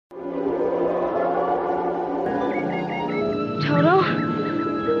Toto.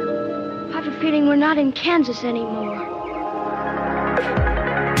 I have a feeling we're not in Kansas anymore.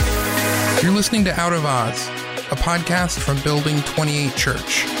 You're listening to Out of Oz, a podcast from Building 28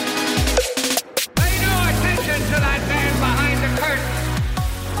 Church. Pay no attention to that man behind the curtain.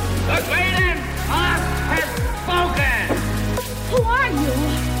 The Great Oz has spoken. Who are you?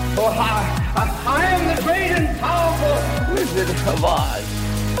 Oh, I am the great and powerful Wizard of Oz.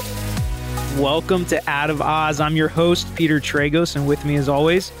 Welcome to Out of Oz. I'm your host, Peter Tragos, and with me as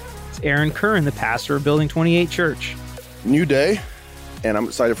always is Aaron Curran, the pastor of Building 28 Church. New day, and I'm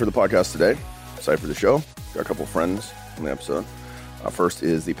excited for the podcast today. Excited for the show. Got a couple of friends in the episode. First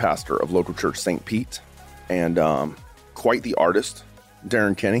is the pastor of local church St. Pete, and quite the artist,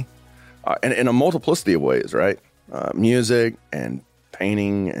 Darren Kenny, and in a multiplicity of ways, right? Music and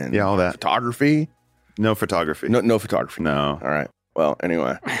painting and all that. Photography. No photography. No photography. No. All right. Well,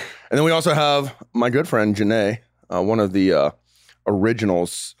 anyway. And then we also have my good friend, Janae, one of the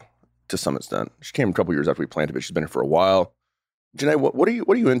originals to some extent. She came a couple years after we planted, but she's been here for a while. Janae, what are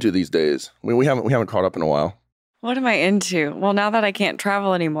you into these days? I mean, we haven't caught up in a while. What am I into? Well, now that I can't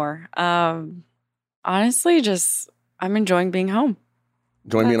travel anymore, honestly, I'm enjoying being home.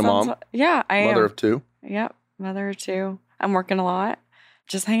 Enjoying being a mom? Yeah, I am. Mother of two? Yep, mother of two. I'm working a lot,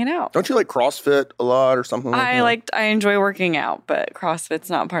 just hanging out. Don't you like CrossFit a lot or something like that? I enjoy working out, but CrossFit's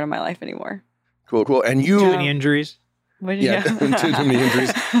not part of my life anymore. Cool. And you... Too many injuries. What did you too many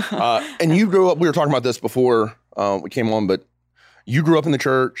injuries. And you grew up, we were talking about this before we came on, but you grew up in the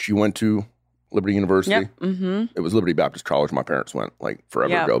church. You went to Liberty University. Yep. Mm-hmm. It was Liberty Baptist College. My parents went like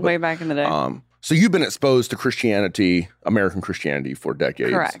forever ago. Way back in the day. So you've been exposed to Christianity, American Christianity, for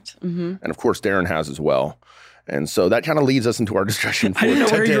decades. Correct. Mm-hmm. And of course, Darren has as well. And so that kind of leads us into our discussion for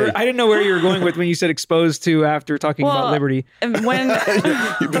today. I didn't know where you were going with when you said exposed to after talking about liberty. When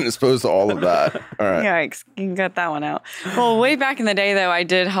You've been exposed to all of that. All right. Yikes, you can cut that one out. Well, way back in the day, though, I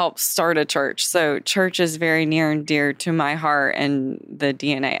did help start a church. So church is very near and dear to my heart and the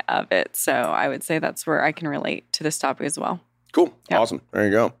DNA of it. So I would say that's where I can relate to this topic as well. Cool. Yep. Awesome. There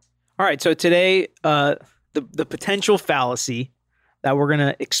you go. All right, so today, the potential fallacy that we're going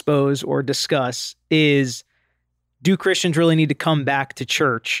to expose or discuss is, do Christians really need to come back to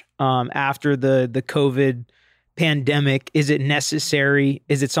church after the COVID pandemic? Is it necessary?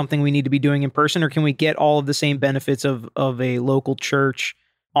 Is it something we need to be doing in person, or can we get all of the same benefits of a local church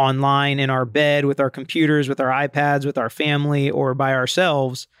online in our bed with our computers, with our iPads, with our family, or by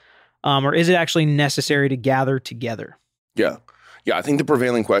ourselves? Or is it actually necessary to gather together? Yeah, I think the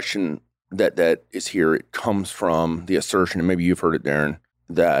prevailing question that is here, it comes from the assertion, and maybe you've heard it, Darren,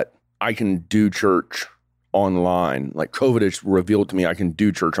 that I can do church online. Like COVID has revealed to me I can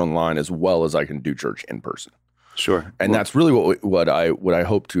do church online as well as I can do church in person. Sure. And that's really what I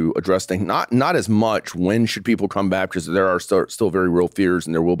hope to address. Not as much when should people come back, because there are still very real fears,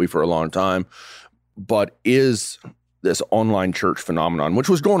 and there will be for a long time. But is this online church phenomenon, which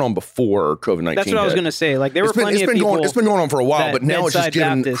was going on before COVID-19 That's what I was going to say. Like there were plenty of people. It's been going on for a while, but now it's just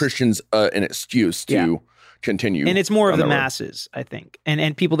giving Baptist. Christians an excuse to continue. And it's more of the masses, I think.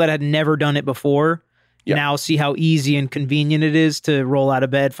 And people that had never done it before now see how easy and convenient it is to roll out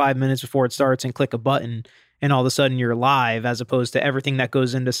of bed 5 minutes before it starts and click a button, and all of a sudden you're live, as opposed to everything that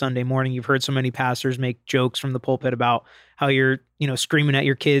goes into Sunday morning. You've heard so many pastors make jokes from the pulpit about how you're, screaming at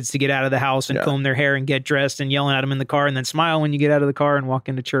your kids to get out of the house and comb their hair and get dressed, and yelling at them in the car, and then smile when you get out of the car and walk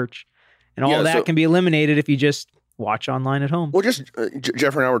into church. And all that can be eliminated if you just watch online at home. Well, just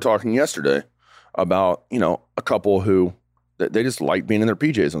Jeffrey and I were talking yesterday about, a couple who they just like being in their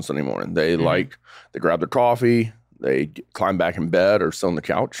PJs on Sunday morning. They they grab their coffee, they climb back in bed or sit on the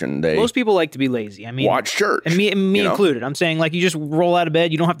couch, and most people like to be lazy. I mean, watch church, and me included. I'm saying, like, you just roll out of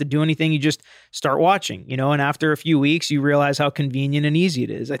bed. You don't have to do anything. You just start watching. And after a few weeks, you realize how convenient and easy it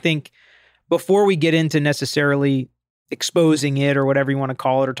is. I think before we get into necessarily exposing it or whatever you want to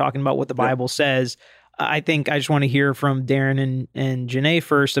call it, or talking about what the Bible says, I think I just want to hear from Darren and Janae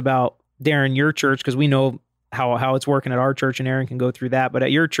first about, Darren, your church, because we know how it's working at our church, and Aaron can go through that. But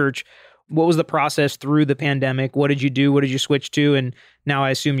at your church, what was the process through the pandemic? What did you do? What did you switch to? And now I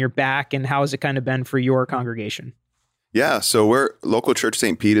assume you're back. And how has it kind of been for your congregation? Yeah, so we're local church.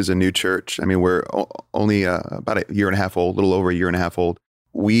 St. Pete is a new church. I mean, we're only about a year and a half old, a little over a year and a half old.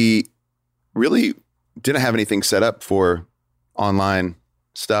 We really didn't have anything set up for online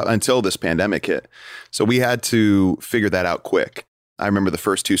stuff until this pandemic hit. So we had to figure that out quick. I remember the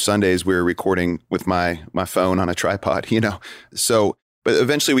first 2 Sundays we were recording with my phone on a tripod, So, but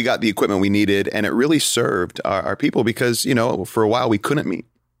eventually we got the equipment we needed, and it really served our people because, for a while we couldn't meet.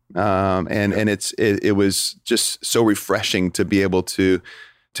 And it was just so refreshing to be able to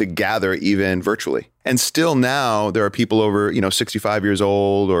gather even virtually. And still now there are people over, 65 years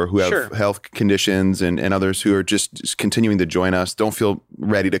old or who have Sure. health conditions and others who are just continuing to join us, don't feel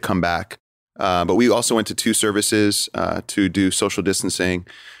ready to come back. But we also went to 2 services to do social distancing.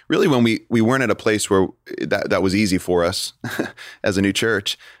 Really, when we weren't at a place where that was easy for us as a new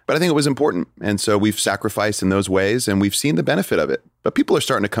church. But I think it was important. And so we've sacrificed in those ways and we've seen the benefit of it. But people are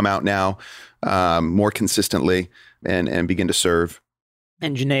starting to come out now more consistently and begin to serve.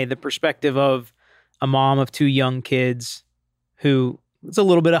 And Janae, the perspective of a mom of 2 young kids who it's a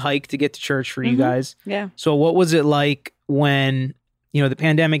little bit of hike to get to church for you guys. Yeah. So what was it like when, the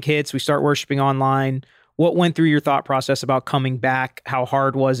pandemic hits, we start worshiping online? What went through your thought process about coming back? How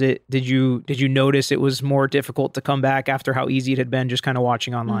hard was it? Did you notice it was more difficult to come back after how easy it had been just kind of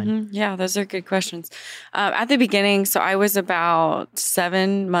watching online? Yeah, those are good questions. At the beginning, so I was about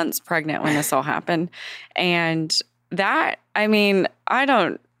 7 months pregnant when this all happened. And that,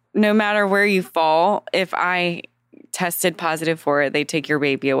 no matter where you fall, if I tested positive for it, they take your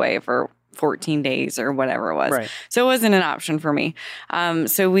baby away for 14 days or whatever it was. Right. So it wasn't an option for me.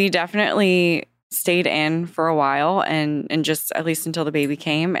 So we definitely stayed in for a while and just at least until the baby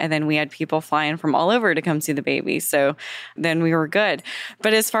came. And then we had people flying from all over to come see the baby. So then we were good.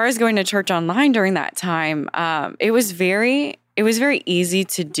 But as far as going to church online during that time, it was very easy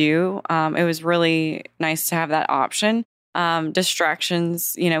to do. It was really nice to have that option.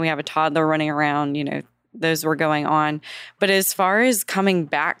 Distractions, we have a toddler running around, those were going on. But as far as coming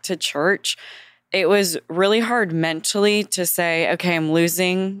back to church, it was really hard mentally to say, okay, I'm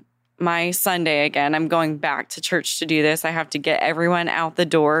losing my Sunday again. I'm going back to church to do this. I have to get everyone out the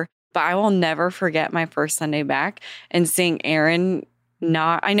door. But I will never forget my first Sunday back and seeing Aaron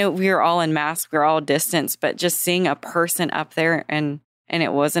I know we were all in masks, we were all distanced, but just seeing a person up there and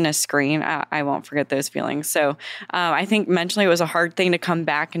it wasn't a screen, I won't forget those feelings. So I think mentally it was a hard thing to come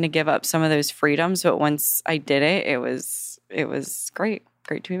back and to give up some of those freedoms. But once I did it, it was great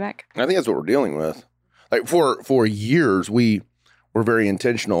to be back. I think that's what we're dealing with. Like for years, we were very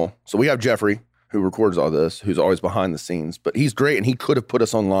intentional. So we have Jeffrey, who records all this, who's always behind the scenes, but he's great and he could have put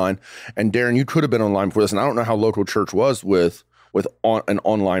us online. And Darren, you could have been online for this. And I don't know how local church was with an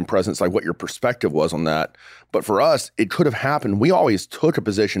online presence, like what your perspective was on that. But for us, it could have happened. We always took a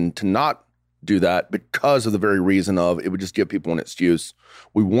position to not do that because of the very reason of it would just give people an excuse.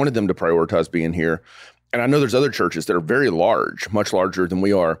 We wanted them to prioritize being here. And I know there's other churches that are very large, much larger than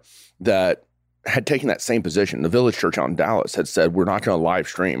we are, that had taken that same position. The Village Church out in Dallas had said, we're not going to live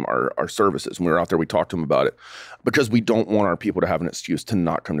stream our services. When we were out there, we talked to them about it because we don't want our people to have an excuse to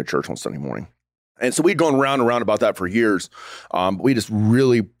not come to church on Sunday morning. And so we'd gone round and round about that for years. We just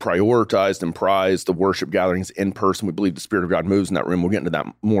really prioritized and prized the worship gatherings in person. We believe the Spirit of God moves in that room. We'll get into that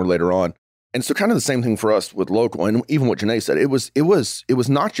more later on. And so kind of the same thing for us with local. And even what Janae said, it was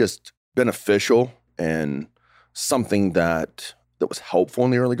not just beneficial and something that was helpful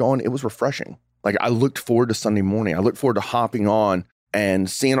in the early going. It was refreshing. Like I looked forward to Sunday morning. I looked forward to hopping on and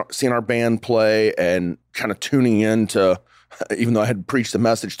seeing our band play and kind of tuning into, even though I had preached the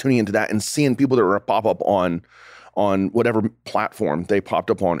message, tuning into that and seeing people that were pop up on whatever platform they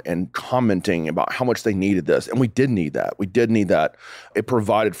popped up on and commenting about how much they needed this. And we did need that. It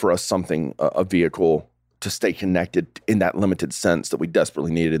provided for us something, a vehicle to stay connected in that limited sense that we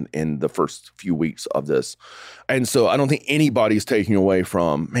desperately needed in the first few weeks of this. And so I don't think anybody's taking away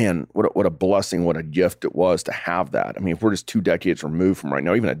from, man, what a blessing, what a gift it was to have that. I mean, if we're just 2 decades removed from right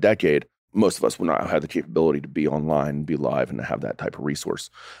now, even a decade, most of us would not have the capability to be online, be live, and to have that type of resource.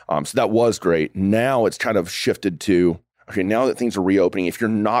 So that was great. Now it's kind of shifted to, okay, now that things are reopening, if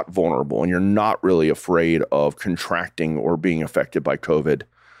you're not vulnerable and you're not really afraid of contracting or being affected by COVID,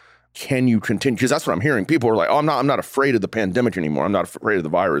 can you continue? Because that's what I'm hearing. People are like, oh, I'm not afraid of the pandemic anymore. I'm not afraid of the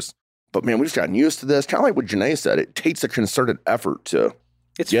virus. But man, we've just gotten used to this. Kind of like what Janae said, it takes a concerted effort to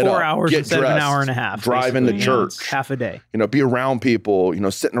It's get 4 up, hours get instead of an dressed, hour and a half. drive into basically. church. It's half a day. Be around people,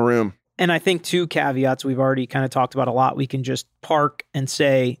 sit in a room. And I think 2 caveats we've already kind of talked about a lot. We can just park and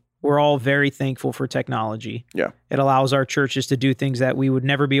say we're all very thankful for technology. Yeah. It allows our churches to do things that we would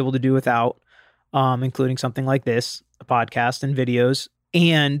never be able to do without, including something like this, a podcast and videos.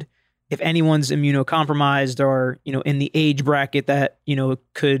 And if anyone's immunocompromised or, in the age bracket that,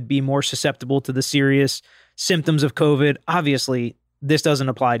 could be more susceptible to the serious symptoms of COVID, obviously this doesn't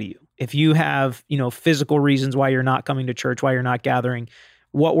apply to you. If you have, physical reasons why you're not coming to church, why you're not gathering,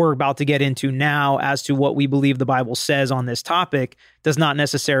 what we're about to get into now as to what we believe the Bible says on this topic does not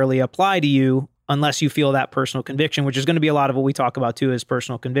necessarily apply to you unless you feel that personal conviction, which is going to be a lot of what we talk about too as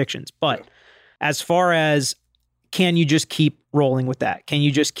personal convictions. But as far as, can you just keep rolling with that? Can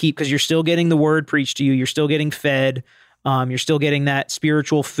you just keep, because you're still getting the word preached to you, you're still getting fed, You're still getting that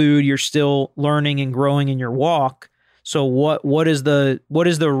spiritual food. You're still learning and growing in your walk. So what is the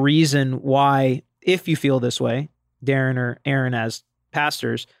reason why, if you feel this way, Darren or Aaron as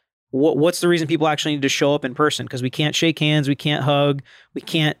pastors, what's the reason people actually need to show up in person? Because we can't shake hands, we can't hug, we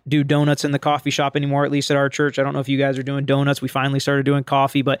can't do donuts in the coffee shop anymore, at least at our church. I don't know if you guys are doing donuts. We finally started doing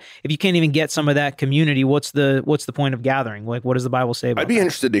coffee, but if you can't even get some of that community, what's the point of gathering? Like, what does the Bible say about I'd be that?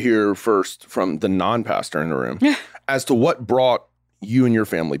 interested to hear first from the non-pastor in the room as to what brought you and your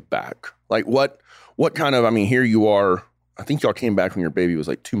family back. Like what kind of, I mean, here you are, I think y'all came back when your baby was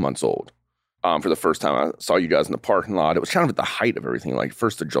like 2 months old. For the first time, I saw you guys in the parking lot. It was kind of at the height of everything, like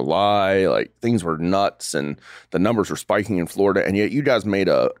 1st of July, like things were nuts and the numbers were spiking in Florida. And yet you guys made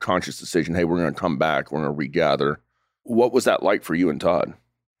a conscious decision. Hey, we're going to come back. We're going to regather. What was that like for you and Todd?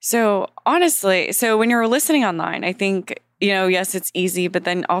 So honestly, when you're listening online, I think, yes, it's easy, but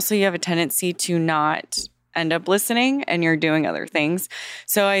then also you have a tendency to not end up listening and you're doing other things.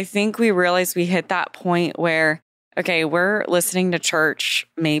 So I think we realized we hit that point where, okay, we're listening to church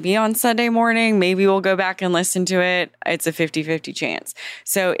maybe on Sunday morning. Maybe we'll go back and listen to it. It's a 50-50 chance.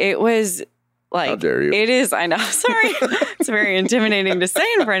 So it was like, how dare you? It is, I know, sorry. It's very intimidating to say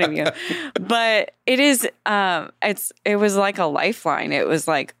in front of you, but it is, it was like a lifeline. It was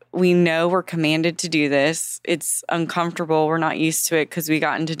like, we know we're commanded to do this. It's uncomfortable. We're not used to it because we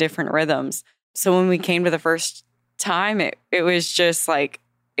got into different rhythms. So when we came to the first time, it was just like,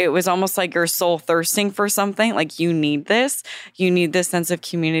 it was almost like your soul thirsting for something. Like you need this sense of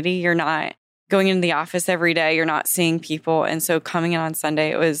community. You're not going into the office every day. You're not seeing people. And so coming in on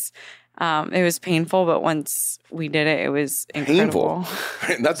Sunday, it was painful, but once we did it, it was incredible.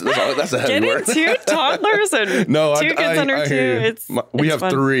 Painful. That's a heavy word. Getting 2 toddlers and 2 kids under 2. We have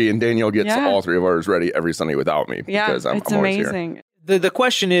fun. 3 and Danielle gets all 3 of ours ready every Sunday without me because I'm it's always amazing. here. The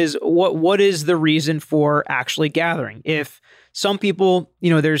question is, what is the reason for actually gathering? If some people,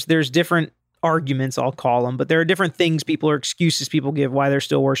 there's different arguments, I'll call them, but there are different things excuses people give why they're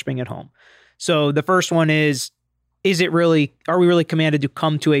still worshiping at home. So the first one is are we really commanded to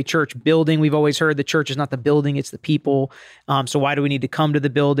come to a church building? We've always heard the church is not the building, it's the people. So why do we need to come to the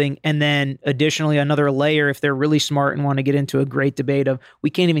building? And then additionally, another layer, if they're really smart and want to get into a great debate of,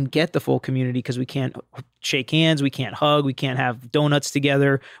 we can't even get the full community because we can't shake hands, we can't hug, we can't have donuts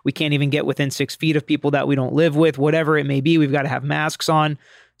together, we can't even get within 6 feet of people that we don't live with, whatever it may be, we've got to have masks on.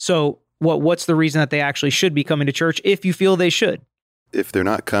 So what's the reason that they actually should be coming to church if you feel they should? If they're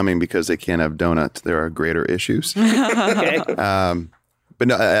not coming because they can't have donuts, there are greater issues. Okay. But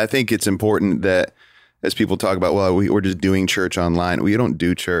no, I think it's important that as people talk about, well, we're just doing church online. We don't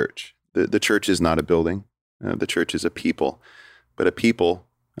do church. The church is not a building. The church is a people. But a people,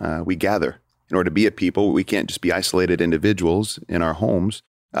 we gather. In order to be a people, we can't just be isolated individuals in our homes.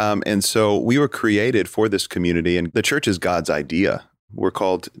 And so we were created for this community, and the church is God's idea. We're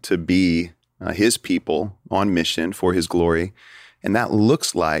called to be his people on mission for his glory. And that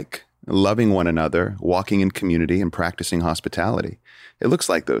looks like loving one another, walking in community, and practicing hospitality. It looks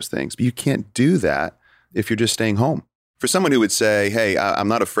like those things, but you can't do that if you're just staying home. For someone who would say, hey, I'm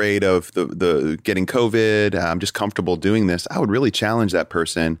not afraid of the getting COVID, I'm just comfortable doing this, I would really challenge that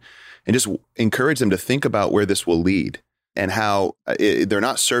person and just encourage them to think about where this will lead and how they're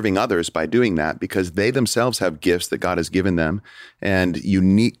not serving others by doing that, because they themselves have gifts that God has given them and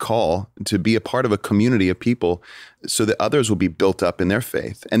unique call to be a part of a community of people so that others will be built up in their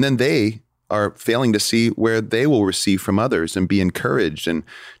faith. And then they are failing to see where they will receive from others and be encouraged and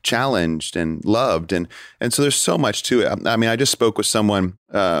challenged and loved. And so there's so much to it. I mean, I just spoke with someone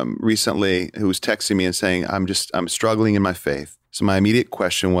recently who was texting me and saying, I'm struggling in my faith. So my immediate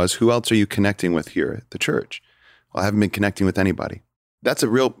question was, who else are you connecting with here at the church? Well, I haven't been connecting with anybody. That's a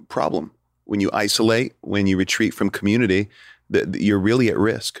real problem. When you isolate, when you retreat from community, you're really at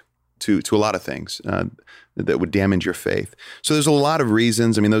risk to a lot of things that would damage your faith. So there's a lot of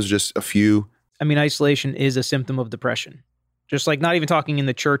reasons. I mean, those are just a few. I mean, isolation is a symptom of depression, just like not even talking in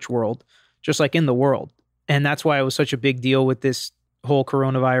the church world, just like in the world. And that's why it was such a big deal with this whole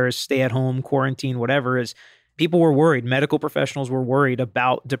coronavirus, stay at home, quarantine, whatever, is people were worried. Medical professionals were worried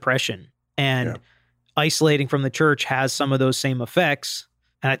about depression. And isolating from the church has some of those same effects.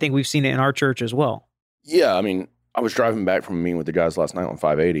 And I think we've seen it in our church as well. Yeah. I mean, I was driving back from a meeting with the guys last night on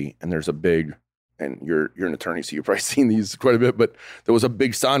 580, and there's a big, and you're an attorney, so you've probably seen these quite a bit, but there was a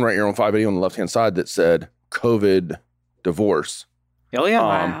big sign right here on 580 on the left-hand side that said COVID divorce. Oh, yeah.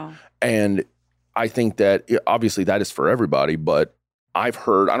 Wow. And I think that obviously that is for everybody, but I've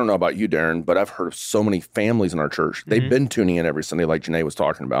heard, I don't know about you, Darren, but I've heard of so many families in our church. They've been tuning in every Sunday like Janae was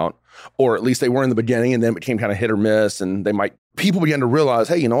talking about, or at least they were in the beginning, and then it became kind of hit or miss, and people began to realize,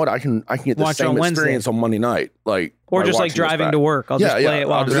 hey, you know what, I can get the same experience on Monday night. Or just like driving to work. I'll just play it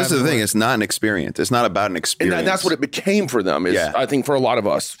while I'm driving. This is the thing. It's not an experience. It's not about an experience. And that's what it became for them, I think for a lot of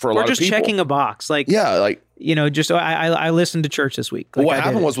us, for a lot of people. Or just checking a box. I listened to church this week. What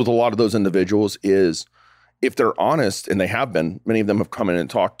happened was with a lot of those individuals is, if they're honest, and they have been, many of them have come in and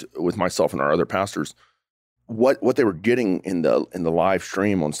talked with myself and our other pastors, what they were getting in the live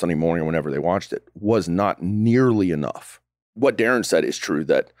stream on Sunday morning, whenever they watched it, was not nearly enough. What Darren said is true,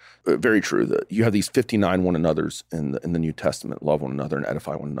 very true, that you have these 59 one another's in the New Testament, love one another and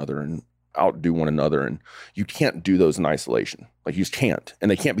edify one another and outdo one another. And you can't do those in isolation. You just can't. And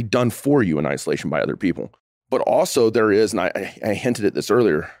they can't be done for you in isolation by other people. But also there is, and I hinted at this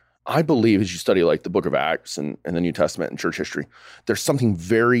earlier, I believe as you study the book of Acts and the New Testament and church history, there's something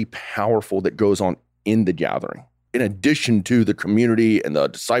very powerful that goes on in the gathering. In addition to the community and the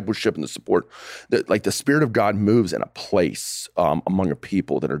discipleship and the support, that the Spirit of God moves in a place among a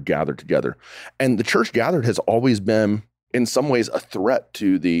people that are gathered together. And the church gathered has always been, in some ways, a threat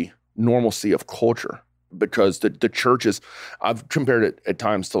to the normalcy of culture. Because the church is, I've compared it at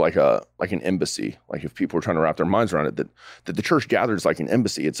times to like an embassy. If people are trying to wrap their minds around it, that the church gathers like an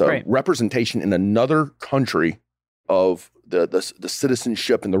embassy. It's a representation in another country of the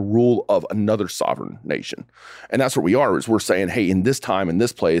citizenship and the rule of another sovereign nation. And that's what we are, is we're saying, hey, in this time, in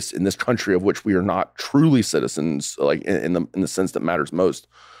this place, in this country of which we are not truly citizens, in the sense that matters most,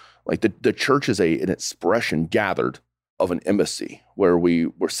 the church is an expression gathered of an embassy where we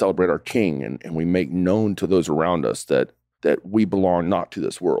celebrate our King and we make known to those around us that we belong not to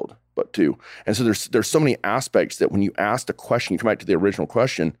this world, but to. And so there's so many aspects that when you ask the question, you come back to the original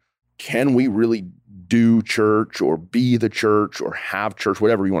question, can we really do church or be the church or have church,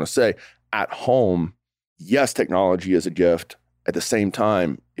 whatever you want to say, at home? Yes, technology is a gift. At the same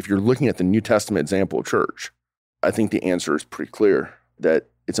time, if you're looking at the New Testament example of church, I think the answer is pretty clear that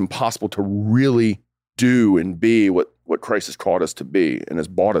it's impossible to really do and be what Christ has called us to be and has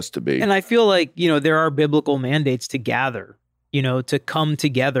bought us to be. And I feel like, there are biblical mandates to gather, to come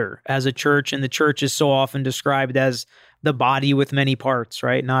together as a church. And the church is so often described as the body with many parts,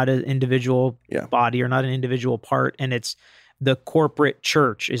 right? Not an individual body or not an individual part. And it's the corporate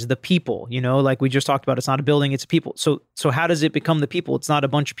church is the people, like we just talked about. It's not a building, it's a people. So how does it become the people? It's not a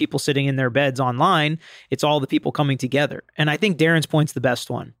bunch of people sitting in their beds online. It's all the people coming together. And I think Darren's point's the best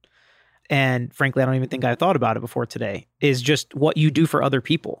one. And frankly, I don't even think I thought about it before today, is just what you do for other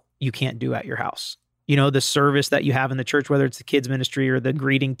people, you can't do at your house. The service that you have in the church, whether it's the kids ministry or the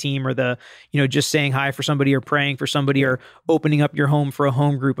greeting team or the, just saying hi for somebody or praying for somebody or opening up your home for a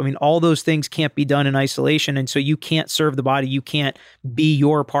home group. I mean, all those things can't be done in isolation. And so you can't serve the body. You can't be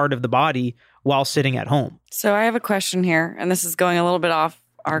your part of the body while sitting at home. So I have a question here, and this is going a little bit off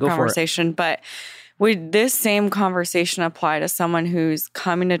our conversation, but would this same conversation apply to someone who's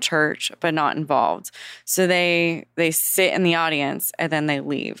coming to church but not involved? So they sit in the audience and then they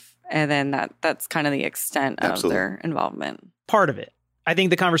leave, and then that's kind of the extent of their involvement. Part of it. I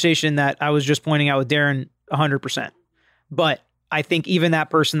think the conversation that I was just pointing out with Darren, 100%. But I think even that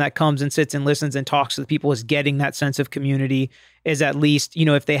person that comes and sits and listens and talks to the people is getting that sense of community, is at least,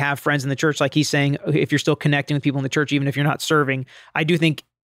 if they have friends in the church, like he's saying, if you're still connecting with people in the church, even if you're not serving, I do think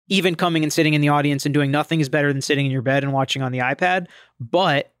even coming and sitting in the audience and doing nothing is better than sitting in your bed and watching on the iPad.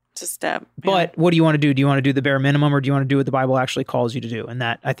 But it's a step. But what do you want to do? Do you want to do the bare minimum, or do you want to do what the Bible actually calls you to do? And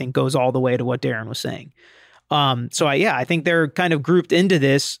that, I think, goes all the way to what Darren was saying. I think they're kind of grouped into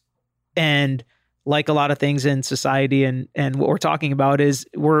this. And like a lot of things in society and what we're talking about is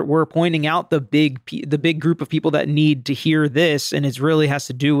we're pointing out the big group of people that need to hear this. And it really has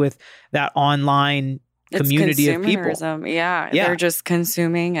to do with that online community of people. Yeah. They're just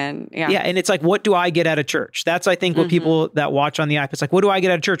consuming and and it's like, what do I get out of church? That's, I think, what people that watch on the iPad, it's like, what do I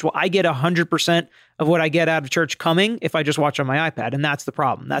get out of church? Well, I get 100% of what I get out of church coming if I just watch on my iPad. And that's the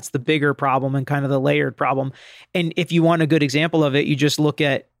problem. That's the bigger problem and kind of the layered problem. And if you want a good example of it, you just look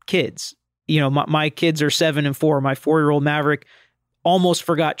at kids. My kids are 7 and 4. My 4-year-old Maverick almost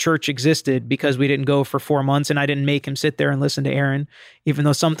forgot church existed because we didn't go for 4 months, and I didn't make him sit there and listen to Aaron, even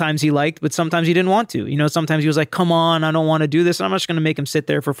though sometimes he liked, but sometimes he didn't want to. Sometimes he was like, come on, I don't want to do this. And I'm not just going to make him sit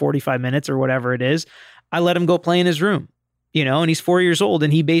there for 45 minutes or whatever it is. I let him go play in his room, and he's 4 years old,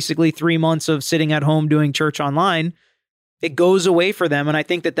 and he basically 3 months of sitting at home doing church online, it goes away for them. And I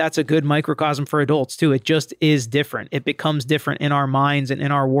think that that's a good microcosm for adults too. It just is different. It becomes different in our minds and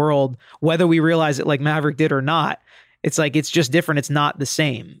in our world, whether we realize it like Maverick did or not. It's like, it's just different. It's not the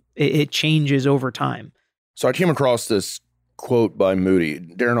same. It changes over time. So I came across this quote by Moody.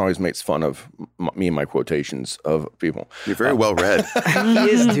 Darren always makes fun of me and my quotations of people. You're very well read. He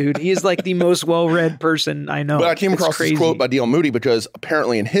is, dude. He is like the most well-read person I know. But I came across this quote by D.L. Moody because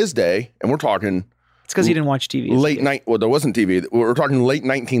apparently in his day, and we're talking it's because he didn't watch TV. Late night. Well, there wasn't TV. We're talking late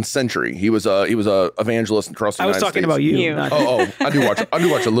 19th century. He was a evangelist across the United States. I was talking about you. I do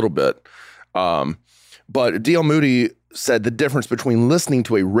watch a little bit. But D.L. Moody said the difference between listening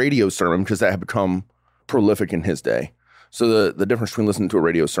to a radio sermon, because that had become prolific in his day. So the difference between listening to a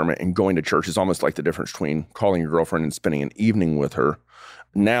radio sermon and going to church is almost like the difference between calling your girlfriend and spending an evening with her.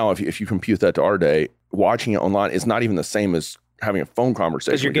 Now, if you compute that to our day, watching it online is not even the same as having a phone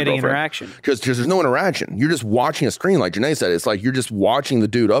conversation. Because you're getting interaction. Because there's no interaction. You're just watching a screen, like Janae said. It's like you're just watching the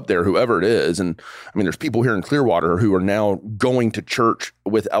dude up there, whoever it is. And I mean, there's people here in Clearwater who are now going to church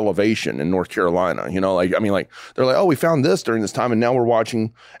with Elevation in North Carolina. You know, they're like, oh, we found this during this time, and now we're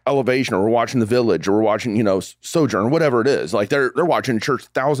watching Elevation, or we're watching The Village, or we're watching, Sojourn, or whatever it is. Like they're watching church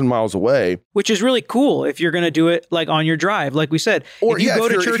 1,000 miles away, which is really cool if you're going to do it like on your drive, like we said. Or if you go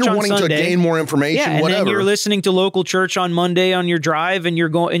to church if you're on wanting Sunday, to gain more information, and whatever. then you're listening to local church on Monday on your drive, and you're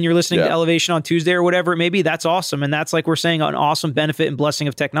listening to Elevation on Tuesday or whatever it may be. That's awesome, and that's, like we're saying, an awesome benefit and blessing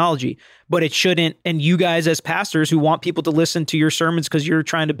of technology. But it shouldn't. And you guys as pastors who want people to listen to your sermons because you're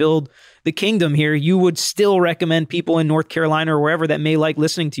trying to build the kingdom here, you would still recommend people in North Carolina or wherever that may like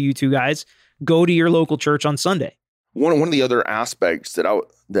listening to you two guys go to your local church on Sunday. One of the other aspects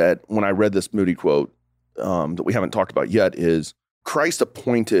that when I read this Moody quote that we haven't talked about yet is Christ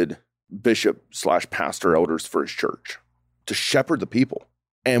appointed bishop/pastor elders for his church to shepherd the people.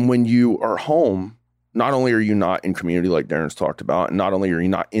 And when you are home, not only are you not in community like Darren's talked about, and not only are you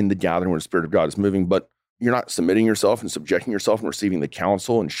not in the gathering where the Spirit of God is moving, but you're not submitting yourself and subjecting yourself and receiving the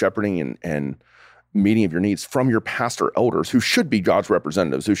counsel and shepherding and meeting of your needs from your pastor elders, who should be God's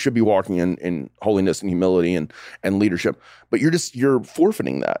representatives, who should be walking in holiness and humility and leadership. But you're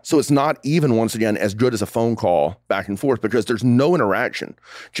forfeiting that. So it's not even, once again, as good as a phone call back and forth, because there's no interaction.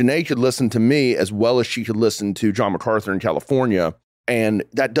 Janae could listen to me as well as she could listen to John MacArthur in California, and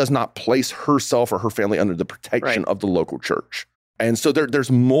that does not place herself or her family under the protection of the local church. And so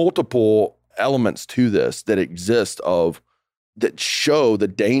there's multiple elements to this that exist that show the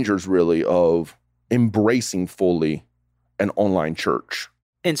dangers really of embracing fully an online church.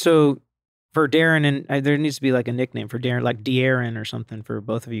 And so for Darren, and there needs to be like a nickname for Darren, like De'Aaron or something for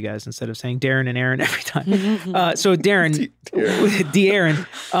both of you guys, instead of saying Darren and Aaron every time. So Darren, De'Aaron.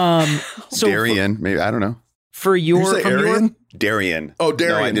 Darian, maybe, I don't know. Darian? Oh,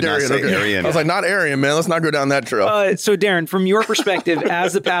 Darian. No, I did not say okay. Arian. I was like, not Arian, man. Let's not go down that trail. So Darren, from your perspective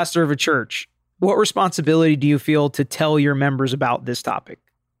as the pastor of a church, what responsibility do you feel to tell your members about this topic?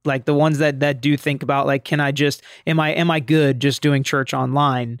 Like the ones that do think about, like, can I just, am I good just doing church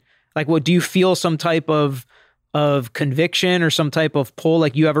online? Like, what do you feel some type of conviction or some type of pull?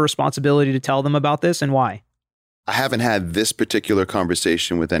 Like you have a responsibility to tell them about this, and why? I haven't had this particular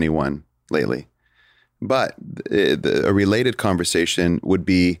conversation with anyone lately. But a related conversation would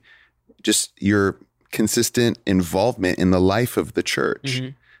be just your consistent involvement in the life of the church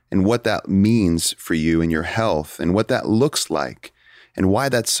and what that means for you and your health and what that looks like and why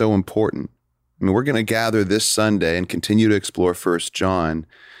that's so important. I mean, we're going to gather this Sunday and continue to explore 1 John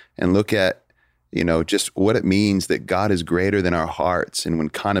and look at, just what it means that God is greater than our hearts. And when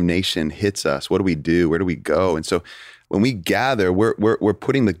condemnation hits us, what do we do? Where do we go? And so when we gather, we're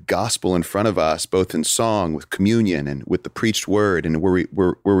putting the gospel in front of us, both in song, with communion, and with the preached word, and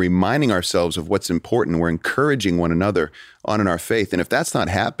we're reminding ourselves of what's important. We're encouraging one another on in our faith, and if that's not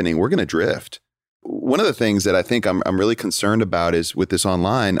happening, we're going to drift. One of the things that I think I'm really concerned about is with this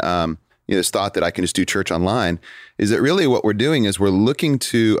online, this thought that I can just do church online, is that really what we're doing is we're looking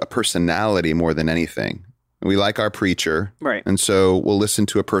to a personality more than anything. We like our preacher, right? And so we'll listen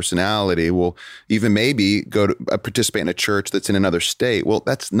to a personality. We'll even maybe go to participate in a church that's in another state. Well,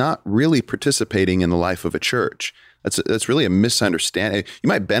 that's not really participating in the life of a church. That's really a misunderstanding. You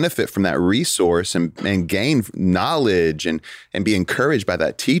might benefit from that resource and gain knowledge and be encouraged by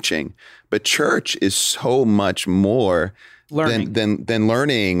that teaching. But church is so much more than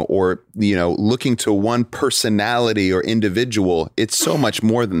learning or looking to one personality or individual. It's so much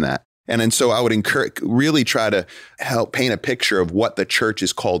more than that. And so I would really try to help paint a picture of what the church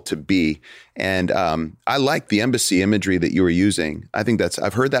is called to be. And I like the embassy imagery that you were using. I think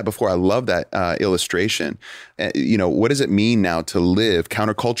I've heard that before. I love that illustration. What does it mean now to live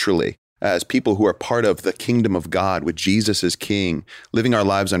counterculturally as people who are part of the kingdom of God with Jesus as King, living our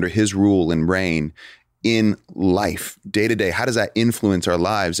lives under his rule and reign in life, day to day? How does that influence our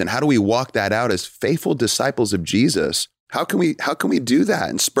lives? And how do we walk that out as faithful disciples of Jesus? How can we do that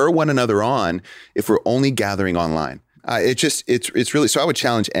and spur one another on if we're only gathering online? It's really, so I would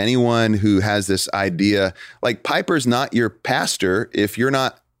challenge anyone who has this idea, like Piper's not your pastor if you're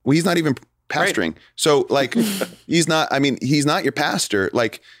not, well, he's not even pastoring. Right. So like, he's not your pastor.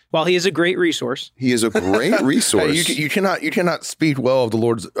 Like, while he is a great resource. He is a great resource. You cannot speak well of the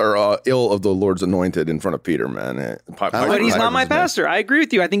Lord's or ill of the Lord's anointed in front of Peter, man. But he's not my pastor. I agree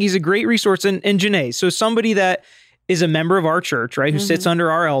with you. I think he's a great resource. And Janae, so somebody that is a member of our church, right, who sits under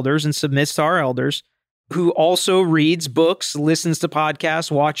our elders and submits to our elders, who also reads books, listens to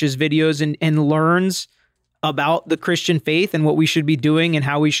podcasts, watches videos, and learns about the Christian faith and what we should be doing and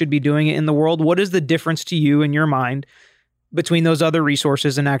how we should be doing it in the world. What is the difference to you in your mind between those other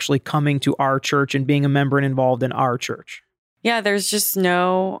resources and actually coming to our church and being a member and involved in our church? Yeah, there's just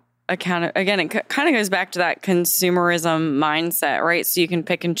no account. Again, it kind of goes back to that consumerism mindset, right? So you can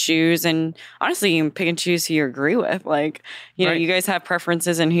pick and choose, and honestly, you can pick and choose who you agree with. Like, you know, you guys have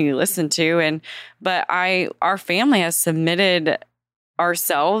preferences in who you listen to, but our family has submitted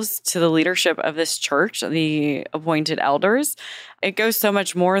ourselves to the leadership of this church, the appointed elders. It goes so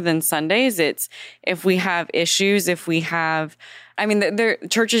much more than Sundays. It's if we have issues, the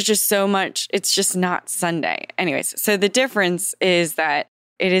church is just so much, it's just not Sunday. Anyways, so the difference is that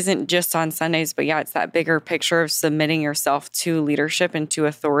it isn't just on Sundays, but it's that bigger picture of submitting yourself to leadership and to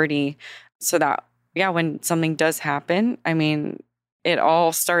authority so that, when something does happen, it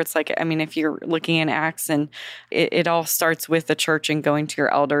all starts if you're looking in Acts, and it all starts with the church and going to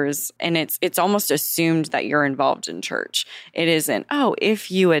your elders. And it's almost assumed that you're involved in church. It isn't,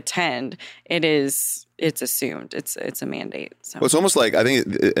 if you attend, it's assumed. It's a mandate. So. Well, it's almost like, I think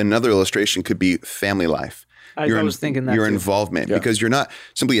another illustration could be family life. I was thinking that your too. Involvement, because you're not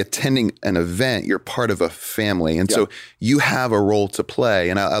simply attending an event, you're part of a family. And so you have a role to play.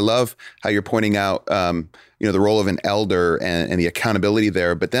 And I love how you're pointing out, the role of an elder and the accountability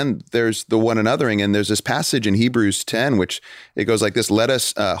there. But then there's the one anothering. And there's this passage in Hebrews 10, which it goes like this: let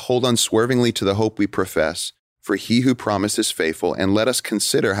us hold unswervingly to the hope we profess, for he who promised is faithful. And let us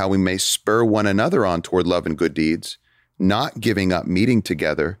consider how we may spur one another on toward love and good deeds, not giving up meeting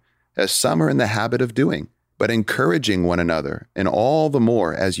together, as some are in the habit of doing, but encouraging one another, and all the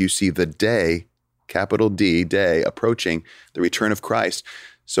more as you see the day, capital D, day, approaching, the return of Christ.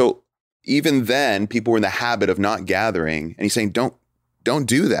 So even then, people were in the habit of not gathering, and he's saying, don't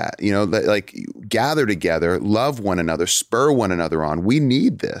do that. Like gather together, love one another, spur one another on. We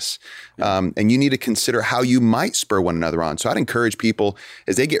need this. And you need to consider how you might spur one another on. So I'd encourage people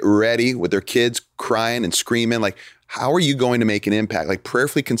as they get ready with their kids crying and screaming, like, how are you going to make an impact? Like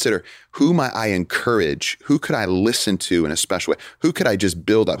prayerfully consider, who might I encourage? Who could I listen to in a special way? Who could I just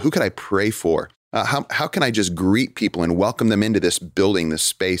build up? Who could I pray for? How can I just greet people and welcome them into this building, this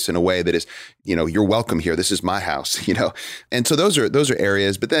space in a way that is, you're welcome here. This is my house, And so those are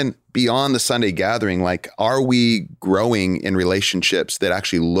areas. But then beyond the Sunday gathering, like, are we growing in relationships that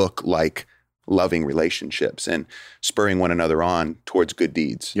actually look like loving relationships and spurring one another on towards good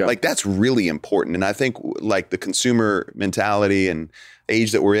deeds? Yeah. Like, that's really important. And I think like the consumer mentality and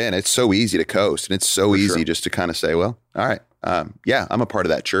age that we're in, it's so easy to coast, and it's so easy just to kind of say, well, all right. I'm a part of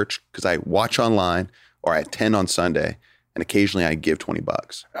that church because I watch online or I attend on Sunday, and occasionally I give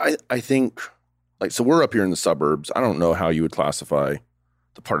 $20. I think, so we're up here in the suburbs. I don't know how you would classify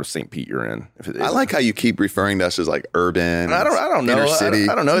the part of St. Pete you're in. I like how you keep referring to us as like urban. I don't know. Inner city.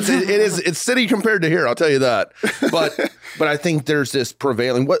 I don't know. It's city compared to here. I'll tell you that. But I think there's this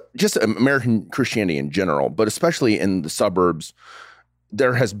prevailing, just American Christianity in general, but especially in the suburbs,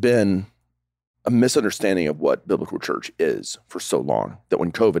 there has been a misunderstanding of what biblical church is for so long that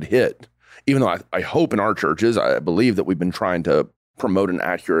when COVID hit, even though I hope in our churches, I believe that we've been trying to promote an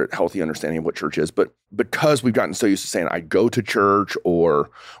accurate, healthy understanding of what church is, but because we've gotten so used to saying I go to church,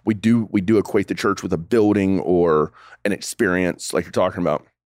 or we do equate the church with a building or an experience like you're talking about,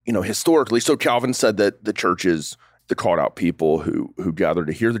 historically. So Calvin said that the church is the called out people who gather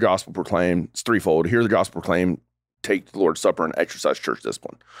to hear the gospel proclaimed. It's threefold: hear the gospel proclaimed, take the Lord's Supper, and exercise church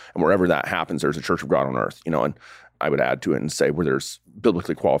discipline. And wherever that happens, there's a church of God on earth, and I would add to it and say where there's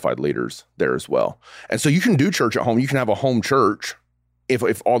biblically qualified leaders there as well. And so you can do church at home. You can have a home church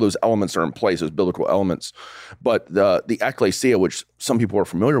if all those elements are in place, those biblical elements. But the ecclesia, which some people are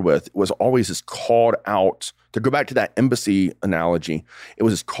familiar with, was always this called out, to go back to that embassy analogy, it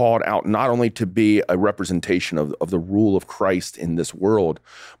was called out not only to be a representation of the rule of Christ in this world,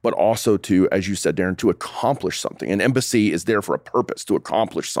 but also to, as you said, Darren, to accomplish something. An embassy is there for a purpose, to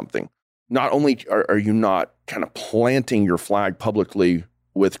accomplish something. Not only are you not kind of planting your flag publicly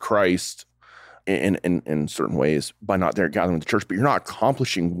with Christ in certain ways by not there gathering with the church, but you're not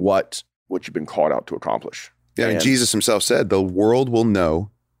accomplishing what you've been called out to accomplish. Yeah, and Jesus himself said, the world will know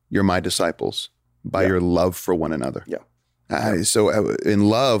you're my disciples by your love for one another. Yeah. So in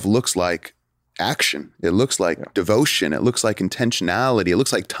love looks like action. It looks like devotion. It looks like intentionality. It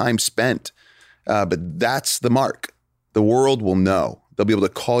looks like time spent. But that's the mark. The world will know. They'll be able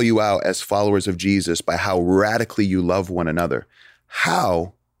to call you out as followers of Jesus by how radically you love one another.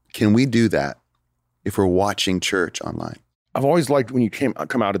 How can we do that if we're watching church online? I've always liked when you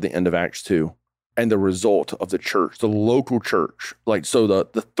come out at the end of Acts 2 and the result of the church, the local church, like so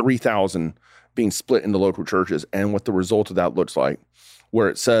the 3,000 being split into local churches and what the result of that looks like, where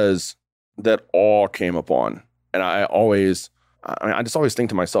it says that all came upon. And I just always think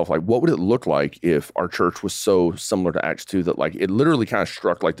to myself, like, what would it look like if our church was so similar to Acts 2 that like it literally kind of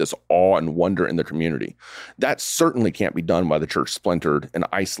struck like this awe and wonder in the community? That certainly can't be done by the church splintered and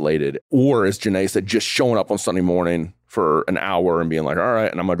isolated, or as Janae said, just showing up on Sunday morning for an hour and being like, all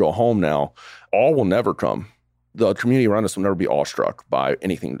right, and I'm going to go home now. All will never come. The community around us will never be awestruck by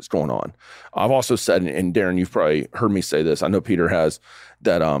anything that's going on. I've also said, and Darren, you've probably heard me say this, I know Peter has,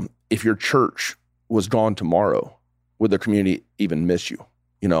 that if your church was gone tomorrow, would the community even miss you?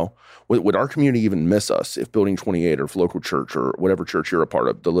 You know, would our community even miss us if Building 28 or if local church or whatever church you're a part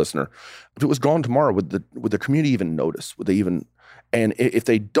of, the listener, if it was gone tomorrow, would the community even notice? Would they even? And if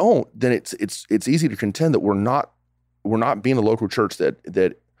they don't, then it's easy to contend that we're not being a local church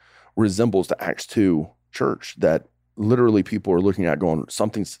that resembles the Acts 2 church, that literally people are looking at going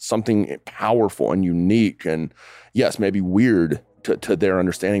something powerful and unique and yes, maybe weird to their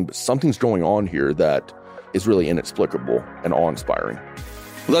understanding, but something's going on here that is really inexplicable and awe-inspiring.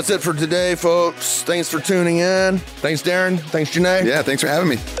 Well, that's it for today, folks. Thanks for tuning in. Thanks, Darren. Thanks, Janae. Yeah, thanks for having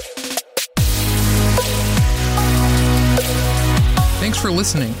me. Thanks for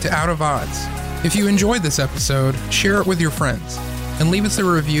listening to Out of Odds. If you enjoyed this episode, share it with your friends and leave us a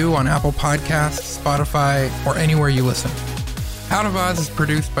review on Apple Podcasts, Spotify, or anywhere you listen. Out of Odds is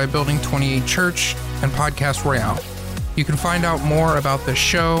produced by Building 28 Church and Podcast Royale. You can find out more about the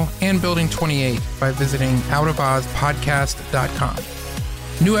show and Building 28 by visiting outofozpodcast.com.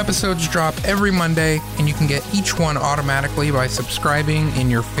 New episodes drop every Monday, and you can get each one automatically by subscribing in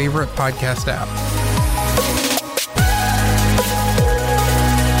your favorite podcast app.